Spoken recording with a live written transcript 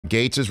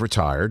Gates is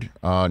retired.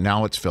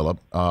 Now it's Phillip.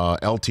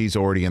 LT's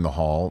already in the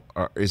hall.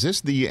 Is this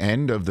the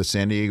end of the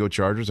San Diego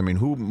Chargers? I mean,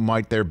 who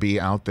might there be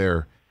out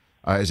there?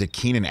 Is it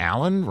Keenan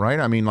Allen, right?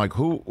 I mean, like,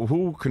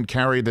 who can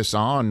carry this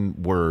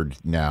onward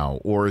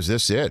now? Or is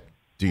this it,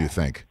 do you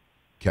think,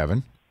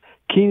 Kevin?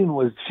 Keenan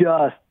was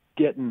just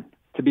getting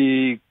to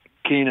be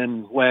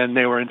Keenan when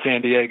they were in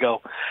San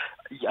Diego.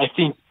 I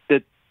think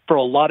that for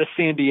a lot of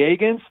San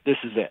Diegans, this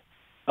is it.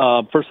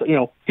 First,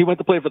 he went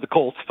to play for the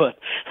Colts, but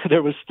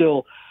there was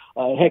still,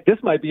 heck, this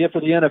might be it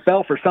for the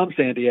NFL for some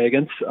San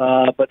Diegans.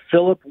 But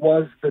Phillip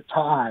was the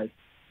tie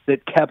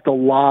that kept a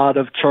lot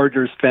of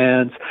Chargers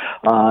fans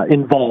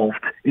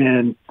involved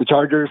in the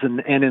Chargers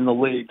and in the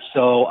league.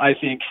 So I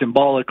think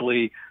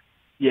symbolically,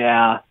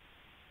 yeah,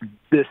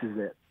 this is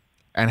it.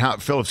 And how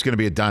Phillip's going to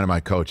be a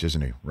dynamite coach,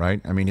 isn't he?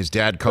 Right? I mean, his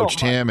dad coached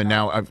him, and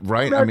now,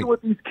 right? Imagine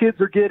what these kids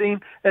are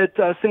getting at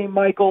St.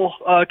 Michael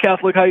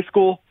Catholic High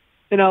School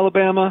in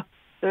Alabama.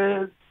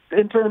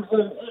 In terms of,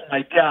 oh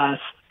my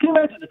gosh, can you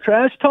imagine the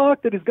trash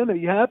talk that is going to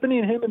be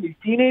happening to him and these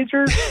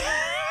teenagers?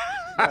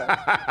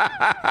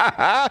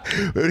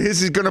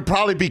 His is going to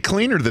probably be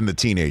cleaner than the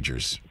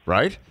teenagers,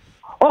 right?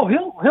 Oh,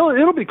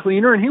 it'll be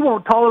cleaner, and he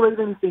won't tolerate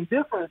anything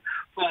different.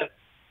 But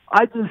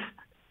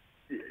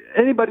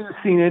anybody who's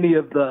seen any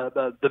of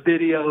the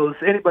videos,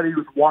 anybody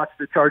who's watched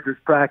the Chargers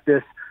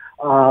practice,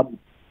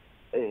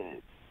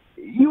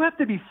 you have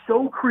to be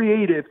so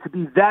creative to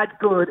be that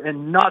good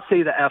and not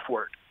say the F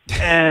word.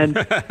 And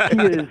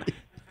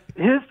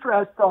his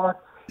trash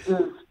talk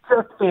is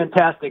just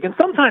fantastic. And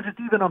sometimes it's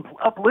even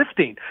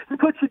uplifting. He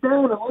puts you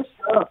down and lifts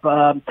you up.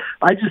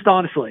 I just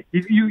honestly,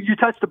 you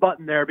touched a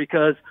button there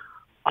because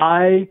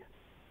I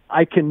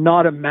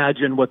cannot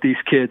imagine what these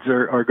kids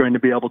are going to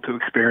be able to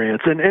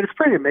experience. And it's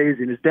pretty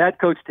amazing. His dad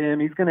coached him.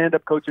 He's going to end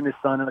up coaching his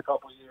son in a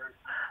couple of years.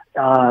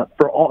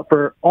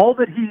 For all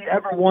that he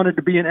ever wanted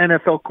to be an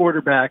NFL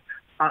quarterback,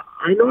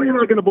 I know you're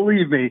not going to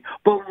believe me,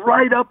 but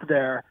right up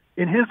there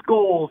in his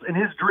goals and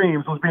his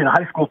dreams was being a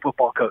high school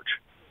football coach.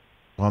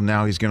 Well,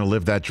 now he's going to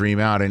live that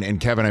dream out.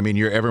 And Kevin, I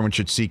mean, everyone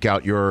should seek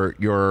out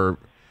your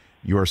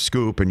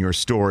scoop and your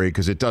story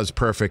because it does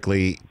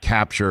perfectly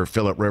capture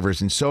Phillip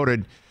Rivers. And so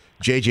did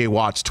J.J.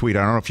 Watt's tweet.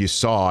 I don't know if you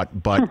saw it,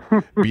 but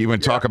you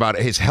want to talk about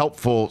his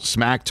helpful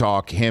smack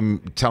talk,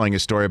 him telling a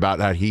story about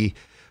how he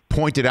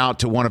pointed out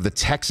to one of the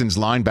Texans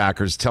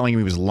linebackers, telling him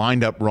he was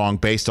lined up wrong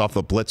based off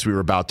the blitz we were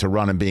about to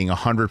run and being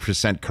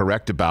 100%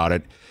 correct about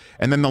it.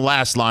 And then the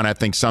last line, I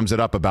think, sums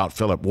it up about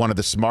Phillip. One of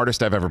the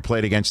smartest I've ever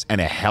played against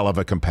and a hell of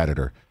a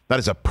competitor. That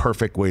is a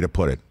perfect way to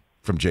put it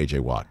from J.J.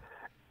 Watt.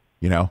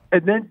 You know?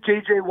 And then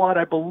J.J. Watt,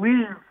 I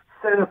believe,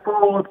 sent a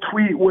follow-up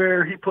tweet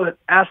where he put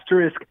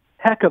asterisk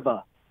heck of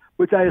a,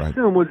 which I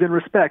assume was in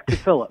respect to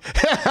Phillip.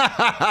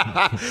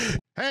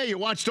 Hey, you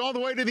watched all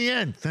the way to the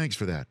end. Thanks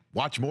for that.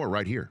 Watch more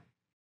right here.